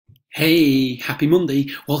Hey, happy Monday.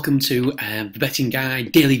 Welcome to the Betting Guy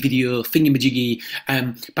daily video thingamajiggy.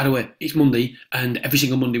 By the way, it's Monday, and every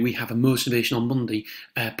single Monday we have a Motivation on Monday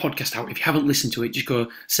podcast out. If you haven't listened to it, just go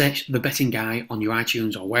search The Betting Guy on your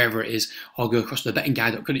iTunes or wherever it is, or go across to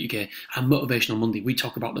thebettingguy.co.uk. And Motivation on Monday, we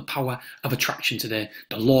talk about the power of attraction today,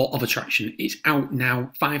 the law of attraction. It's out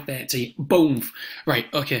now, 5:30, boom. Right,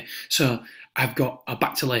 okay, so I've got a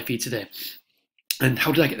back to lay for you today. And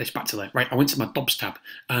how did I get this back to lay? Right, I went to my Dobbed tab,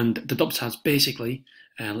 and the Dobbed tab's basically,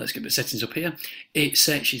 let's get the settings up here, it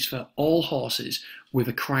searches for all horses with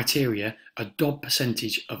a criteria, a Dobbed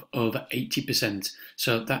percentage of over 80%.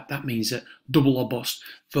 So that means that double or bust,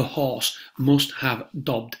 the horse must have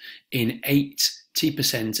Dobbed in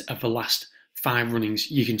 80% of the last 5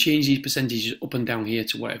 runnings. You can change these percentages up and down here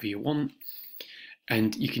to whatever you want,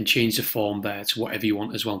 and you can change the form there to whatever you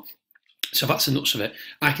want as well. So that's the nuts of it.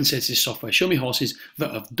 I can say to this software, show me horses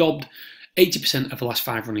that have Dobbed 80% of the last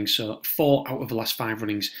 5 runnings, so 4 out of the last 5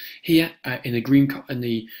 runnings. Here in the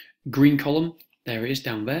green column, there it is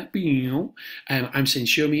down there. I'm saying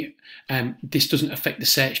show me. This doesn't affect the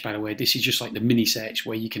search, by the way. This is just like the mini search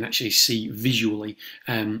where you can actually see visually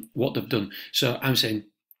what they've done. So I'm saying,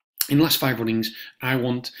 in the last 5 runnings, I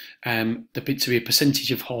want to be a percentage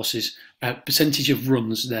of horses, percentage of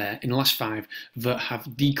runs there in the last 5 that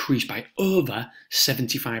have decreased by over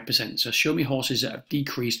 75%. So show me horses that have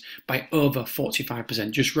decreased by over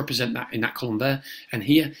 45%. Just represent that in that column there. And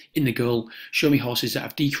here in the goal, show me horses that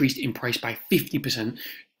have decreased in price by 50%.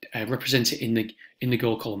 Represent it in the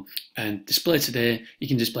goal column. And display today, you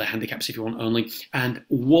can display handicaps if you want only. And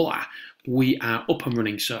voila, we are up and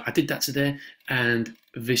running. So I did that today, and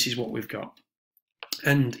this is what we've got.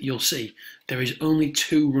 And you'll see there is only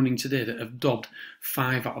 2 running today that have Dobbed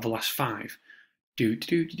 5 out of the last 5. These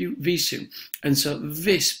 2. And so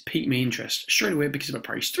this piqued my interest straight away because of a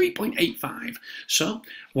price, 3.85. So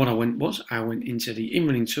what I went into the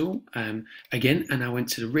in-running tool again, and I went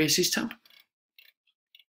to the races tab.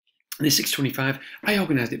 And the 625, I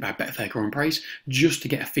organised it by Betfair current price just to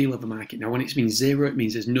get a feel of the market. Now, when it's been 0, it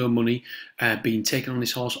means there's no money being taken on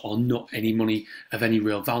this horse, or not any money of any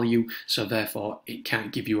real value. So therefore, it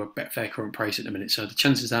can't give you a Betfair current price at the minute. So the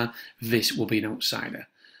chances are this will be an outsider.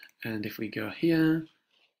 And if we go here,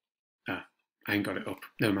 I ain't got it up.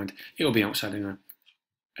 Never mind. It'll be outsider now.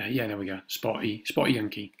 Yeah, there we go. Sporty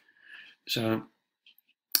Yankee. So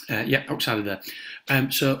yeah, outsider there.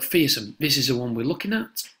 So fearsome. This is the one we're looking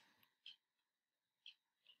at.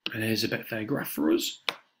 And here's a Betfair graph for us.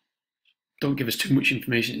 Don't give us too much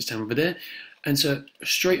information at this time of the day. And so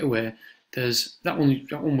straight away, there's that one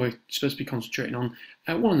we're supposed to be concentrating on.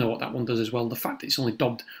 I want to know what that one does as well. The fact that it's only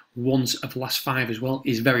Dobbed once of the last 5 as well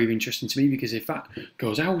is very interesting to me, because if that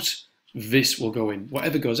goes out, this will go in.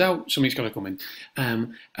 Whatever goes out, something's got to come in.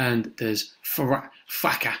 And there's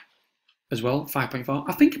Faka as well, 5.4.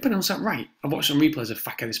 I think I pronounced that right. I watched some replays of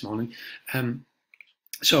Faka this morning.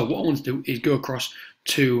 So what I want to do is go across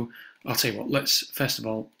to, I'll tell you what, let's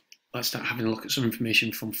start having a look at some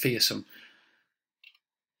information from Fearsome.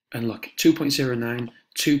 And look, 2.09,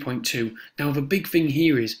 2.2. Now the big thing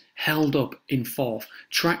here is held up in 4th.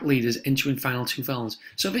 Track leaders entering final 2 furlongs.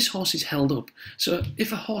 So this horse is held up. So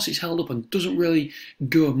if a horse is held up and doesn't really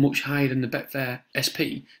go much higher than the Betfair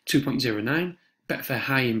SP, 2.09, Betfair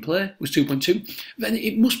high in play was 2.2, then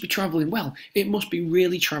it must be travelling well. It must be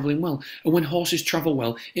really travelling well. And when horses travel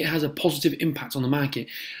well, it has a positive impact on the market.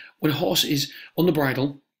 When a horse is on the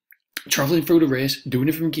bridle, travelling through the race, doing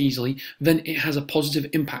everything easily, then it has a positive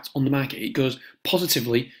impact on the market. It goes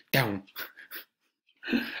positively down.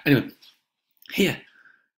 Anyway, here,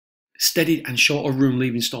 steadied and shorter room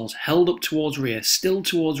leaving stalls, held up towards rear, still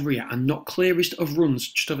towards rear, and not clearest of runs,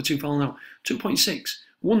 just over 2 furlong out, 2.6.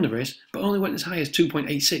 Won the race, but only went as high as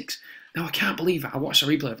 2.86. Now, I can't believe that. I watched a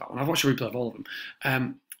replay of that one. I've watched a replay of all of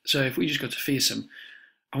them. So if we just go to Fearsome,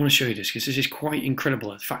 I want to show you this, because this is quite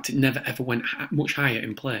incredible. The fact it never ever went much higher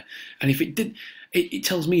in play. And if it did, it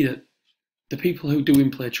tells me that the people who do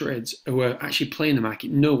in-play trades, who are actually playing the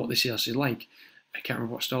market, know what this is like. I can't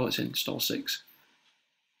remember what stall it's in. Stall 6.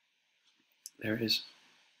 There it is.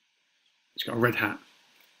 It's got a red hat.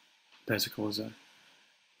 There's the colours there.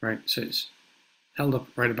 Right, so it's held up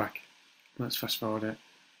right at the back. Let's fast forward it.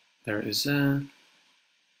 There it is there.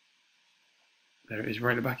 There it is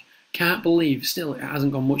right at the back. Can't believe still it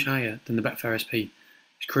hasn't gone much higher than the Betfair SP.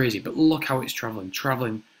 It's crazy, but look how it's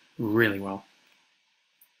travelling really well.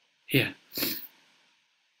 Here.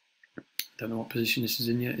 Don't know what position this is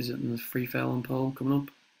in yet. Is it in the 3 furlong pole coming up?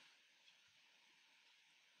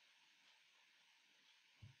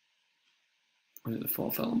 Or is it the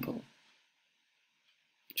 4 furlong pole?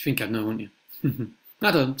 You think I'd know, wouldn't you?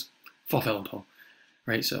 I don't. 4 furlong pole.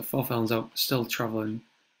 Right, so 4 furlongs out, still travelling.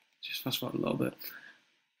 Just fast forward a little bit.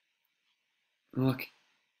 And look,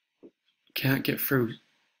 can't get through.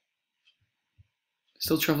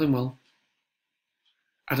 Still travelling well.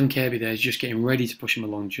 Adam Kirby there is just getting ready to push him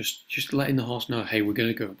along, just letting the horse know, hey, we're going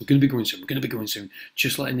to go. We're going to be going soon. We're going to be going soon.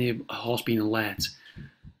 Just letting the horse be alert.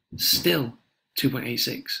 Still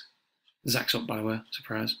 2.86. Zach's up, by the way.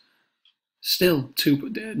 Surprise. Still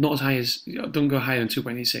not as high as, don't go higher than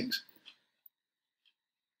 2.86.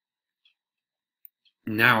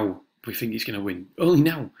 Now we think he's going to win. Only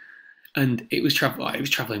now. And it was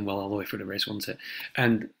travelling well all the way through the race, wasn't it?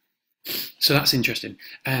 And so that's interesting.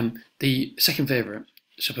 The second favourite,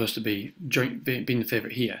 supposed to be being the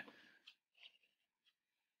favourite here.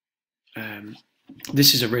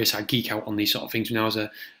 This is a race I geek out on these sort of things when I was a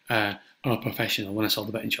professional, when I sold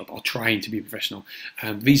the betting shop, or trying to be a professional.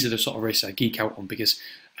 These are the sort of races I geek out on because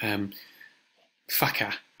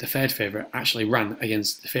Faka, the third favourite, actually ran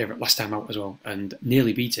against the favourite last time out as well and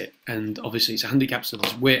nearly beat it. And obviously it's a handicap, so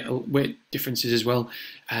there's weight differences as well.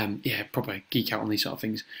 Yeah, probably geek out on these sort of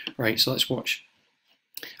things. Right, so let's watch.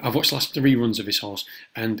 I've watched the last 3 runs of this horse,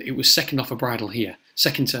 and it was second off a bridle here.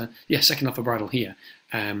 Second off a bridle here.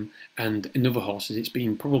 And in other horses, it's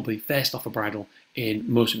been probably first off a bridle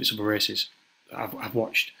in most of its other races I've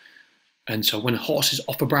watched. And so when a horse is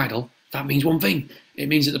off a bridle, that means one thing. It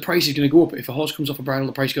means that the price is going to go up. If a horse comes off a bridle,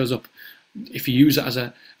 the price goes up. If you use that as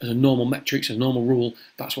a normal metric, as a normal rule,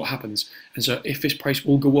 that's what happens. And so if this price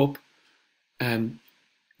will go up, then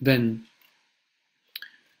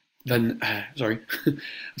sorry, I'm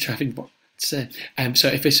trying to think what to say. So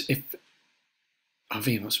if I'm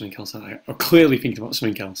thinking about something else, I'm clearly thinking about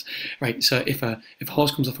something else. Right, so if a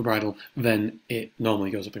horse comes off a bridle, then it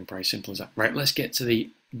normally goes up in price. Simple as that. Right, let's get to the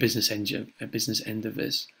business end of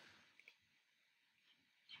this.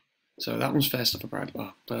 So that one's first off a bridle.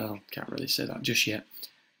 Oh, well, can't really say that just yet.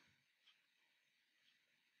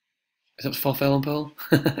 Is that 4 furlong pearl?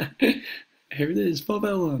 Here it is, 4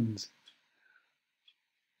 furlongs.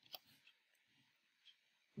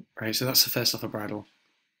 Right, so that's the first off a bridle.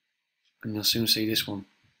 And you'll soon see this one.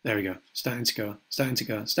 There we go. Starting to go.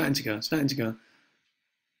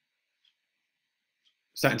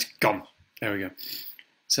 Gone. There we go.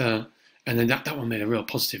 So, and then that one made a real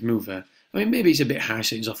positive move there. I mean, maybe it's a bit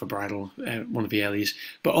harsh that he's off a bridle, one of the earliest,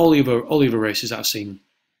 but all the other races that I've seen,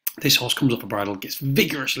 this horse comes off a bridle, gets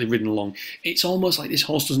vigorously ridden along. It's almost like this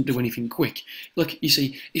horse doesn't do anything quick. Look, you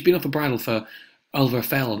see, he's been off a bridle for over a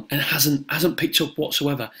furlong and hasn't picked up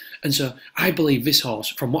whatsoever. And so I believe this horse,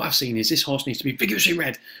 from what I've seen, is this horse needs to be vigorously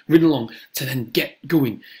ridden along to then get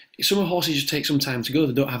going. Some horses just take some time to go.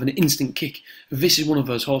 They don't have an instant kick. This is one of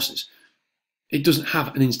those horses. It doesn't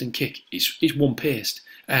have an instant kick. It's one paced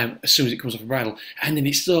as soon as it comes off a bridle, and then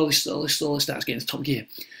it slowly starts getting to top gear.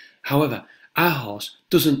 However, our horse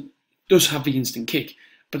does have the instant kick,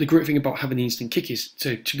 but the great thing about having the instant kick is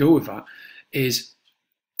to go with that is,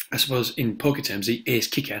 I suppose in poker terms, the ace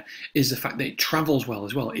kicker is the fact that it travels well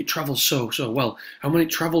as well. It travels so well, and when it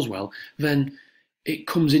travels well, then it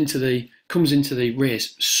comes into the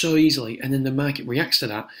race so easily, and then the market reacts to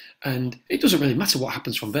that, and it doesn't really matter what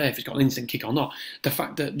happens from there if it's got an instant kick or not. The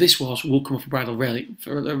fact that this horse will come off a bridle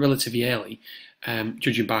relatively early,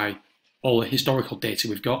 judging by all the historical data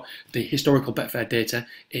we've got, the historical Betfair data,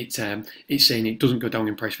 it's saying it doesn't go down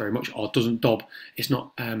in price very much, or doesn't dob. It's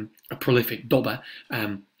not a prolific dobber.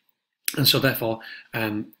 And so therefore,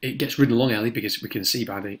 it gets ridden along early because we can see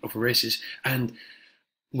by the other races. And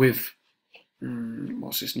with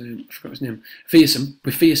what's his name? I forgot his name. Fearsome.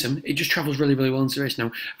 With Fearsome, it just travels really well into the race.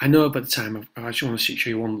 Now, I know by the time, I just want to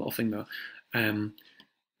show you one little thing though.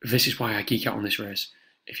 This is why I geek out on this race.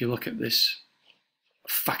 If you look at this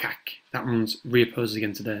Fakak, that one's reopposes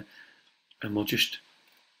again today, and we'll just.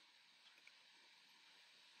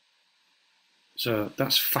 So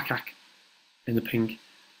that's Fakak in the pink.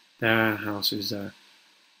 Their house is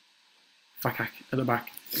Fakak at the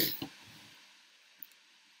back.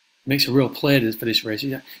 Makes a real play for this race.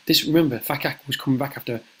 Remember, Fakak was coming back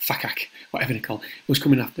after whatever they call it, was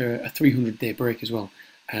coming after a 300-day break as well.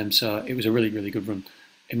 So it was a really good run,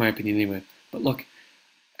 in my opinion, anyway. But look,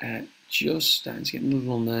 just starting to get a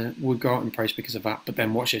little on there. Would go out in price because of that, but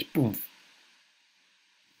then watch this, boom.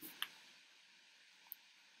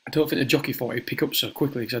 I don't think the jockey thought he'd pick up so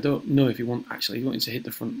quickly because I don't know if he wanted to hit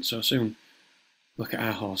the front so soon. Look at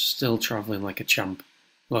our horse, still travelling like a champ.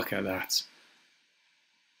 Look at that.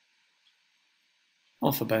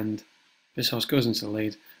 Off a bend, this horse goes into the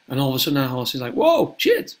lead, and all of a sudden our horse is like, whoa,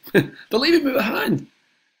 shit, they're leaving me behind.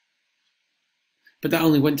 But that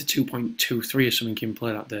only went to 2.23 or something in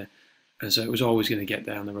play that day, and so it was always going to get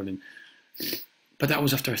down the running. but that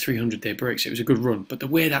was after a 300-day break, so it was a good run. But the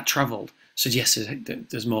way that travelled suggests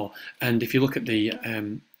there's more. And if you look at the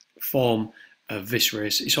form of this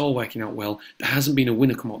race, it's all working out well. There hasn't been a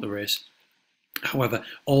winner come out the race. However,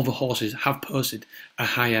 all the horses have posted a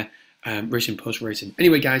higher Racing Post rating.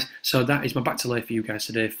 Anyway, guys, so that is my back to lay for you guys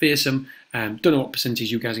today. Fearsome. Don't know what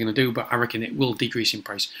percentage you guys are going to do, but I reckon it will decrease in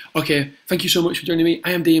price. Okay, thank you so much for joining me.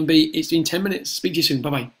 I am D&B. It's been 10 minutes. Speak to you soon.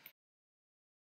 Bye-bye.